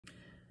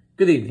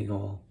Good evening,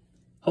 all.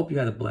 Hope you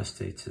had a blessed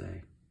day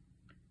today.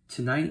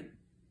 Tonight,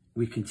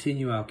 we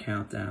continue our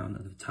countdown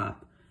of the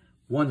top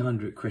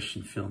 100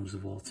 Christian films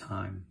of all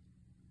time.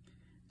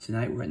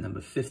 Tonight, we're at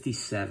number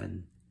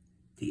 57,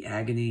 The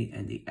Agony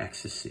and the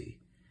Ecstasy,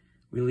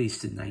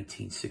 released in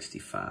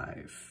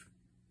 1965.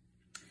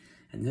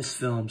 And this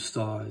film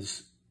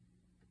stars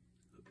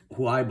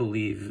who I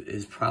believe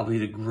is probably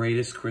the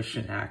greatest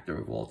Christian actor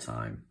of all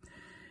time,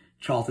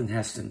 Charlton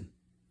Heston,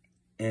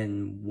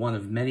 in one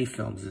of many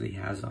films that he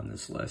has on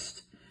this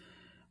list.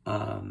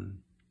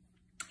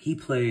 He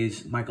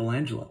plays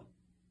Michelangelo,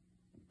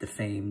 the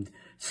famed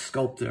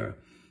sculptor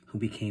who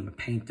became a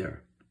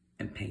painter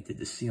and painted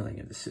the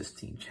ceiling of the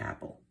Sistine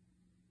Chapel.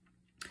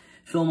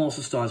 The film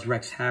also stars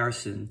Rex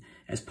Harrison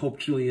as Pope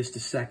Julius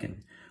II,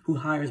 who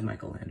hires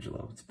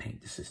Michelangelo to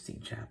paint the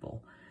Sistine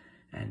Chapel.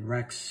 And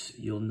Rex,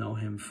 you'll know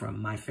him from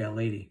My Fair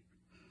Lady.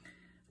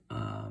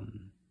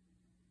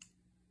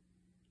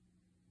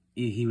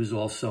 He was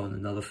also in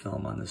another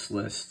film on this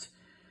list,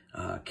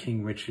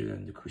 King Richard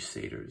and the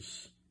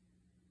Crusaders.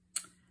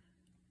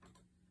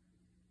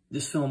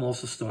 This film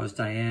also stars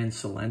Diane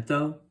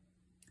Salento,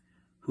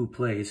 who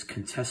plays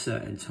Contessa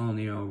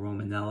Antonio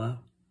Romanella,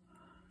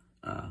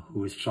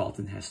 who is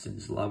Charlton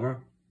Heston's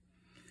lover.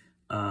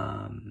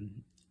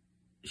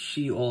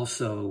 She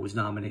also was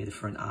nominated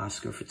for an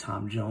Oscar for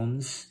Tom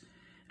Jones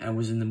and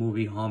was in the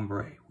movie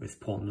Hombre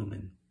with Paul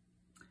Newman.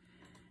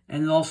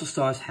 And it also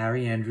stars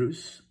Harry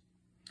Andrews,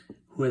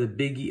 who had a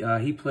big,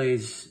 he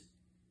plays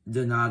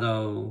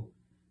Donato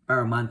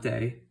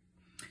Baramonte.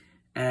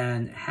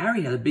 And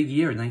Harry had a big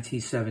year in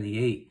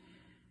 1978.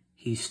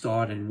 He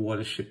starred in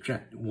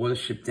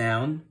Watership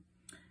Down,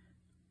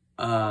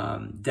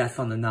 Death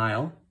on the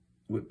Nile,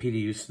 with Peter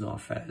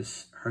Ustinov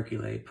as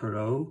Hercule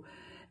Poirot,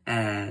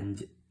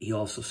 and he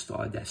also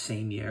starred that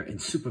same year in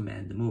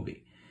Superman, the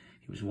movie.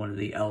 He was one of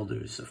the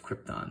elders of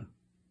Krypton.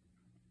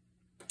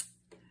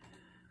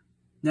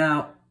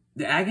 Now,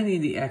 The Agony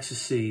and the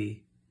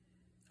Ecstasy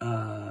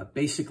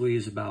basically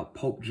is about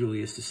Pope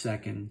Julius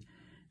II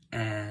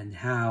and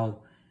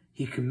how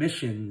he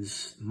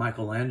commissions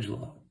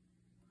Michelangelo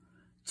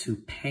to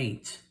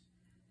paint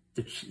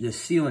the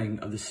ceiling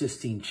of the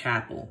Sistine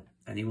Chapel.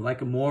 And he would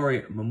like a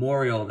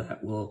memorial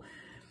that will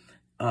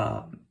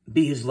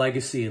be his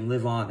legacy and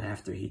live on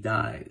after he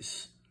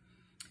dies.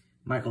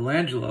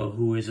 Michelangelo,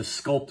 who is a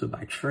sculptor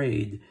by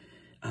trade,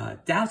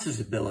 doubts his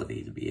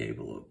ability to be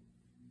able to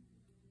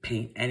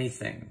paint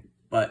anything,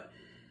 but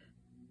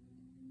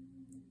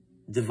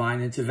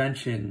divine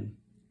intervention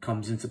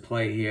comes into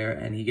play here,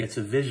 and he gets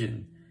a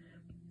vision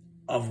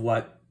of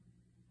what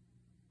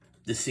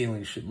the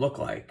ceiling should look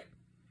like.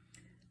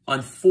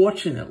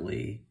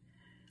 Unfortunately,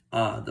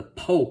 the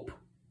Pope,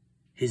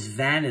 his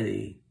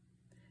vanity,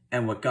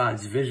 and what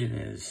God's vision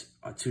is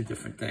are two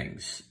different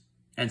things.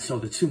 And so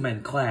the two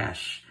men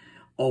clash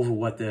over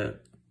what the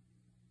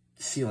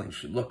ceiling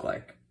should look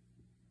like.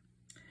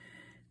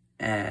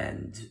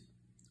 And,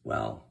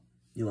 well,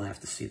 you'll have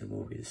to see the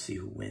movie to see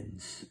who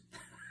wins.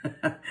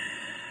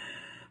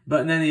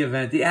 But in any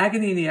event, The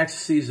Agony and the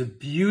Ecstasy is a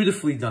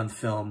beautifully done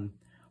film,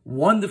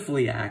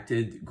 wonderfully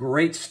acted,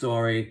 great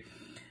story.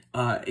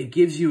 It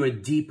gives you a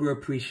deeper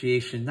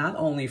appreciation, not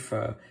only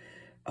for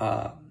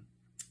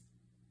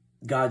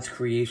God's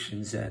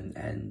creations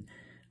and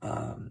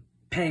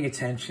paying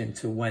attention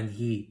to when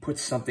he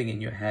puts something in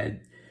your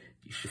head,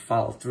 you should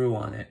follow through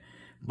on it,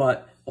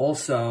 but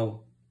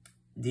also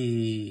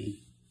the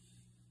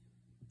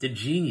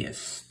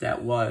genius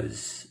that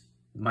was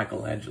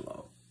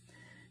Michelangelo,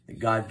 the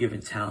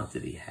God-given talent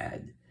that he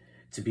had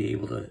to be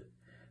able to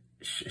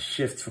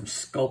shift from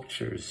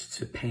sculptures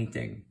to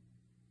painting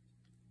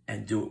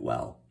and do it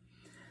well.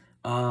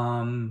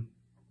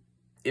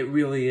 It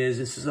really is.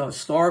 This is a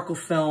historical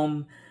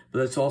film,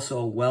 but it's also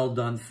a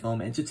well-done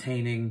film,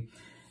 entertaining,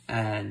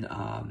 and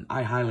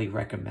I highly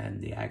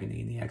recommend The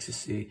Agony and the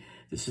Ecstasy.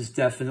 This is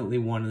definitely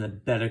one of the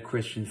better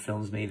Christian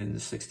films made in the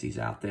 60s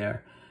out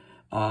there.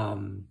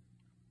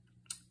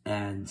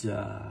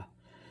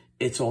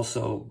 It's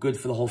also good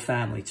for the whole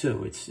family,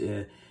 too. It's,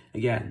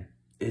 again,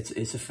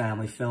 it's a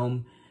family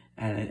film,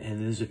 and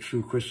it is a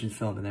true Christian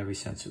film in every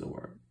sense of the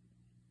word.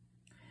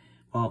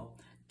 Well,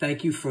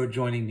 thank you for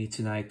joining me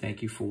tonight.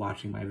 Thank you for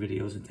watching my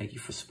videos, and thank you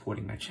for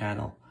supporting my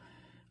channel.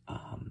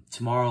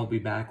 Tomorrow I'll be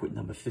back with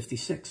number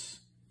 56.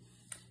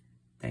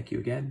 Thank you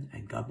again,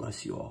 and God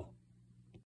bless you all.